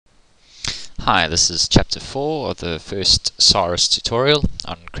Hi, this is Chapter 4 of the first SAHRIS tutorial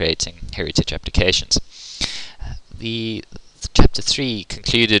on creating heritage applications. The Chapter 3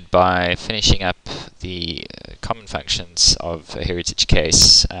 concluded by finishing up the common functions of a heritage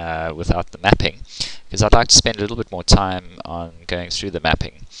case without the mapping, because I'd like to spend a little bit more time on going through the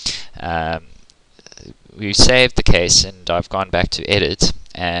mapping. We saved the case and I've gone back to edit,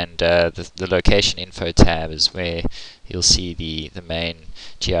 and the location info tab is where you'll see the main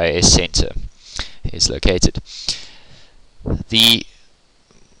GIS center is located. The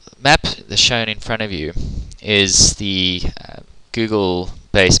map that's shown in front of you is the Google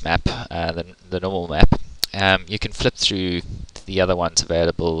base map, the normal map. You can flip through the other ones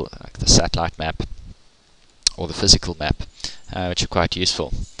available, like the satellite map or the physical map, which are quite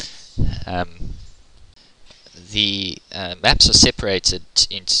useful. The maps are separated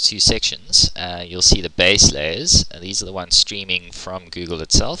into two sections. You'll see the base layers. These are the ones streaming from Google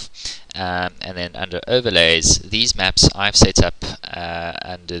itself. And then under overlays, these maps I've set up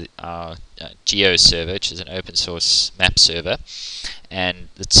under our Geo server, which is an open source map server. And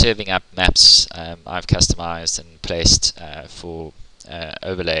it's serving up maps I've customized and placed for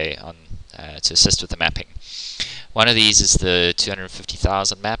overlay on to assist with the mapping. One of these is the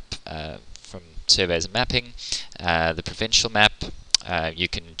 250,000 map from Surveys and Mapping. The provincial map, you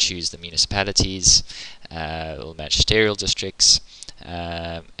can choose the municipalities or magisterial districts,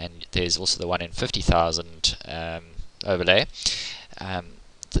 and there's also the 1 in 50,000 overlay.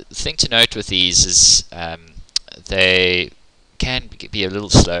 The thing to note with these is they can be a little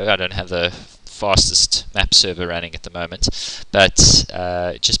slow. I don't have the fastest map server running at the moment, but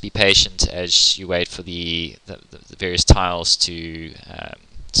just be patient as you wait for the various tiles to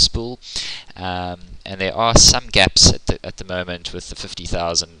spool, and there are some gaps at the moment with the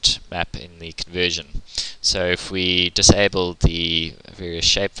 50,000 map in the conversion. So if we disable the various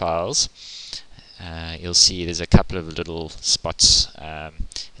shapefiles, you'll see there's a couple of little spots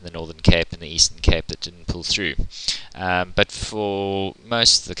in the Northern Cape and the Eastern Cape that didn't pull through. But for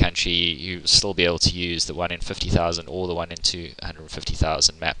most of the country, you'll still be able to use the 1 in 50,000 or the 1 in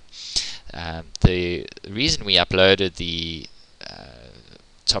 250,000 map. The reason we uploaded the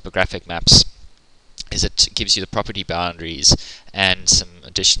topographic maps is it gives you the property boundaries and some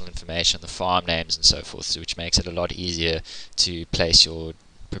additional information on the farm names and so forth, which makes it a lot easier to place your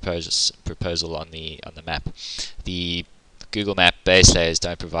proposal on the map. The Google Map base layers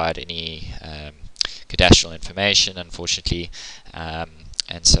don't provide any cadastral information, unfortunately,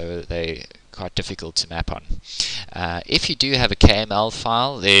 and so they're quite difficult to map on. If you do have a KML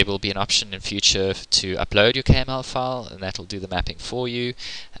file, there will be an option in future to upload your KML file, and that will do the mapping for you.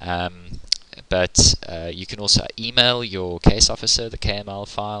 But you can also email your case officer the KML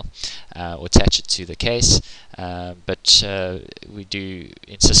file or attach it to the case. But we do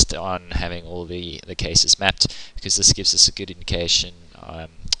insist on having all the cases mapped, because this gives us a good indication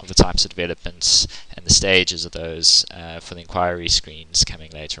of the types of developments and the stages of those for the inquiry screens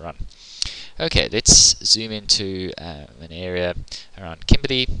coming later on. Okay, let's zoom into an area around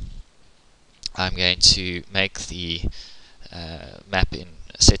Kimberley. I'm going to make the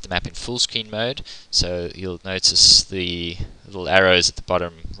set the map in full screen mode, so you'll notice the little arrows at the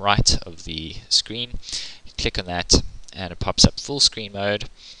bottom right of the screen. You click on that and it pops up full screen mode.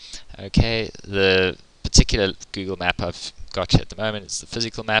 Okay, the particular Google map I've got at the moment is the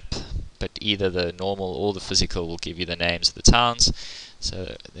physical map, but either the normal or the physical will give you the names of the towns.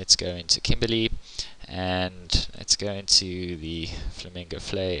 So let's go into Kimberley and let's go into the Flamingo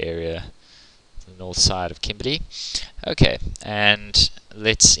Flay area, the north side of Kimberley. Okay, and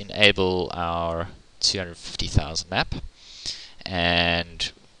let's enable our 250,000 map,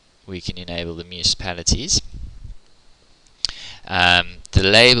 and we can enable the municipalities. The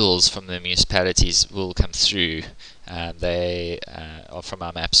labels from the municipalities will come through. They are from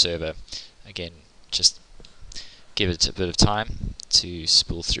our map server. Again, just give it a bit of time to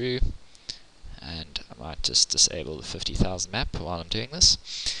spool through, and I might just disable the 50,000 map while I'm doing this.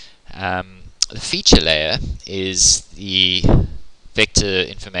 The feature layer is the vector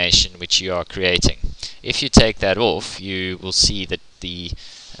information which you are creating. If you take that off, you will see that the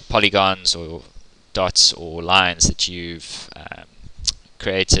polygons or dots or lines that you've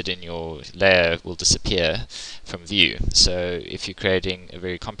created in your layer will disappear from view. So if you're creating a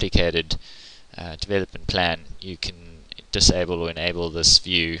very complicated development plan, you can disable or enable this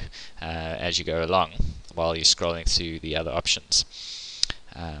view as you go along while you're scrolling through the other options.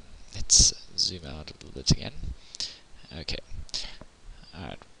 Let's zoom out a little bit again. Okay.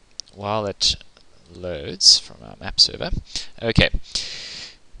 Alright. While it loads from our map server. Okay.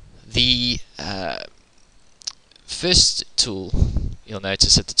 The first tool you'll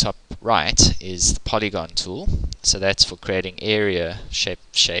notice at the top right is the polygon tool, so that's for creating area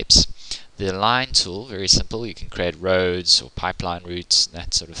shapes. The line tool, very simple, you can create roads or pipeline routes,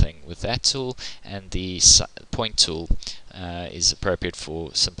 that sort of thing with that tool, and the point tool is appropriate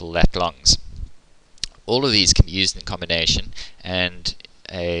for simple lat longs. All of these can be used in combination, and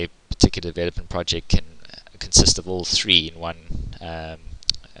a particular development project can consist of all three in one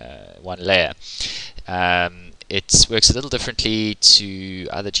layer. It works a little differently to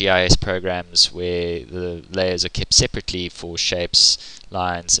other GIS programs where the layers are kept separately for shapes,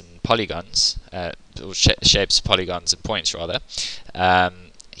 lines, and polygons, or shapes, polygons, and points rather.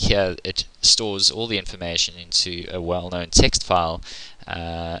 Here it stores all the information into a well-known text file,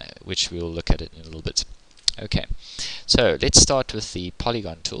 which we'll look at it in a little bit. Okay, so let's start with the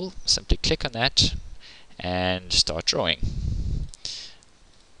polygon tool. Simply click on that and start drawing.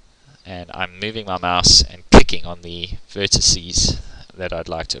 And I'm moving my mouse and clicking on the vertices that I'd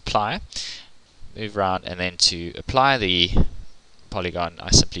like to apply. Move around, and then to apply the polygon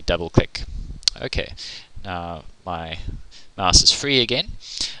I simply double click. Okay, now my mouse is free again.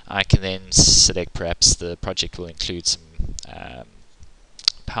 I can then select, perhaps the project will include some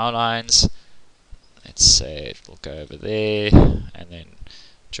power lines. Let's say it will go over there and then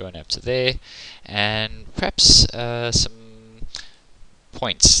join up to there, and perhaps some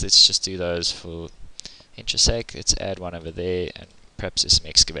points. Let's just do those for interest sake. Let's add one over there, and perhaps there's some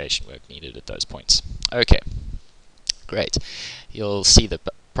excavation work needed at those points. Okay, great. You'll see the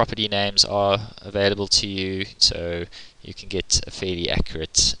property names are available to you, so you can get a fairly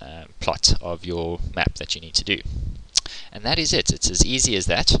accurate plot of your map that you need to do. And that is it. It's as easy as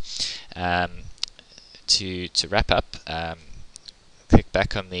that. To wrap up, click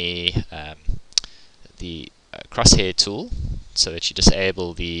back on the crosshair tool so that you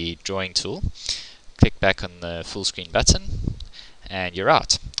disable the drawing tool. Click back on the full screen button and you're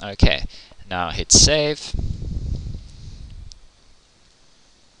out. Okay, now hit save,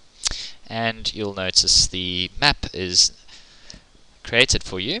 and you'll notice the map is created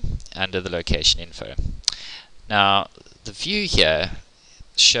for you under the location info. Now the view here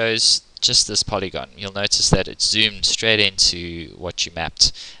shows just this polygon. You'll notice that it's zoomed straight into what you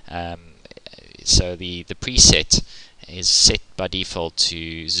mapped. So the preset is set by default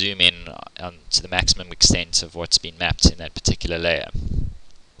to zoom in to the maximum extent of what's been mapped in that particular layer.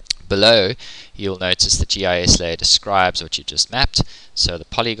 Below, you'll notice the GIS layer describes what you just mapped. So the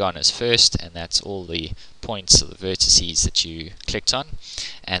polygon is first, and that's all the points or the vertices that you clicked on.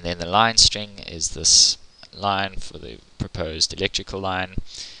 And then the line string is this line for the proposed electrical line.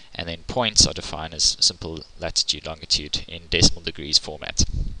 And then points are defined as simple latitude, longitude in decimal degrees format.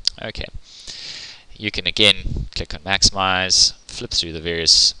 Okay. You can again click on maximize, flip through the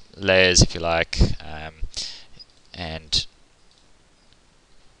various layers if you like, and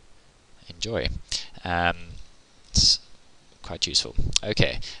enjoy. It's quite useful.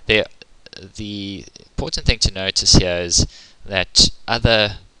 Okay, the important thing to notice here is that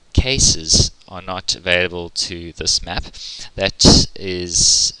other cases are not available to this map. That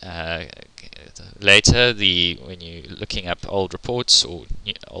is later, when you're looking up old reports or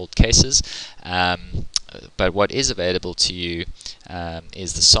old cases. But what is available to you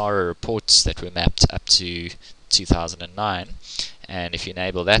is the SAHRIS reports that were mapped up to 2009. And if you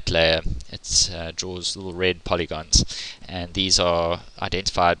enable that layer, it draws little red polygons, and these are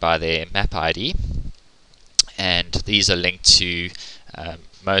identified by their map ID, and these are linked to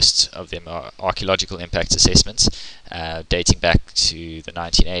most of them are archaeological impact assessments dating back to the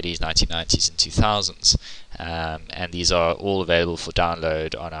 1980s, 1990s, and 2000s. And these are all available for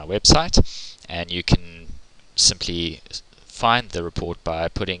download on our website, and you can simply find the report by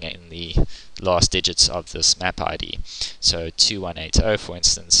putting in the last digits of this map ID. So 2180, for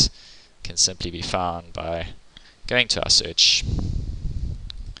instance, can simply be found by going to our search,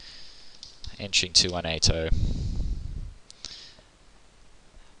 entering 2180,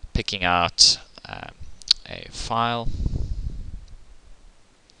 picking out a file.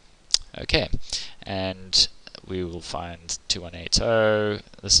 Okay, and we will find 2180.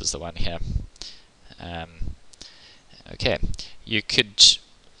 This is the one here. Okay, you could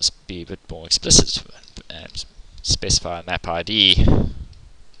be a bit more explicit and specify a map ID.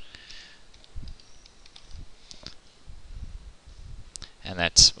 And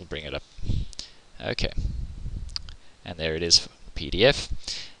that will bring it up. Okay, and there it is for PDF.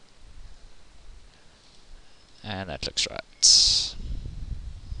 And that looks right.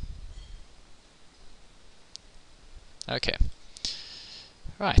 Okay.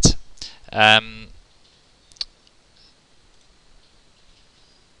 Right.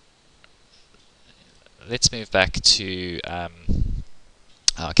 Let's move back to our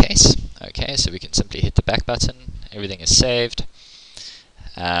our case. Okay, so we can simply hit the back button. Everything is saved.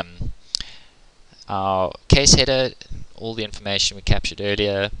 Our case header, all the information we captured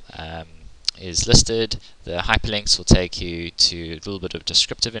earlier, is listed. The hyperlinks will take you to a little bit of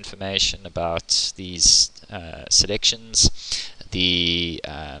descriptive information about these selections. The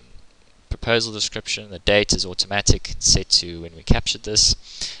proposal description, the date is automatic, set to when we captured this.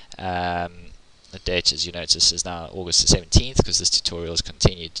 The date, as you notice, is now August the 17th because this tutorial has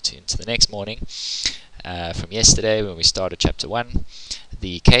continued into the next morning from yesterday when we started chapter 1.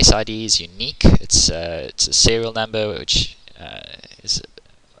 The case ID is unique. It's a serial number which is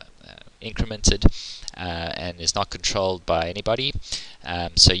incremented and is not controlled by anybody.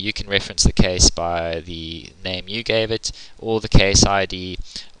 So you can reference the case by the name you gave it, or the case ID,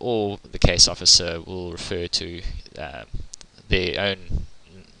 or the case officer will refer to their own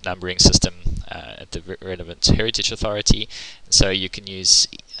numbering system at the relevant heritage authority. So you can use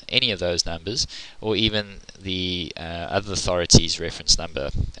any of those numbers, or even the other authority's reference number.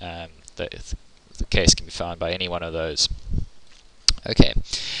 The case can be found by any one of those. Okay,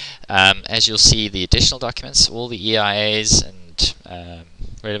 as you'll see, the additional documents, all the EIAs and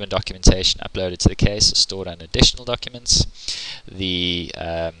relevant documentation uploaded to the case are stored on additional documents. The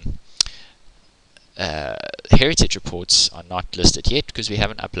heritage reports are not listed yet because we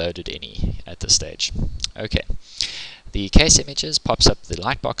haven't uploaded any at this stage. Okay, the case images pops up the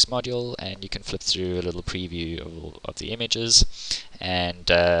Lightbox module, and you can flip through a little preview of the images,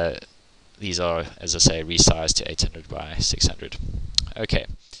 and these are, as I say, resized to 800 by 600. Okay.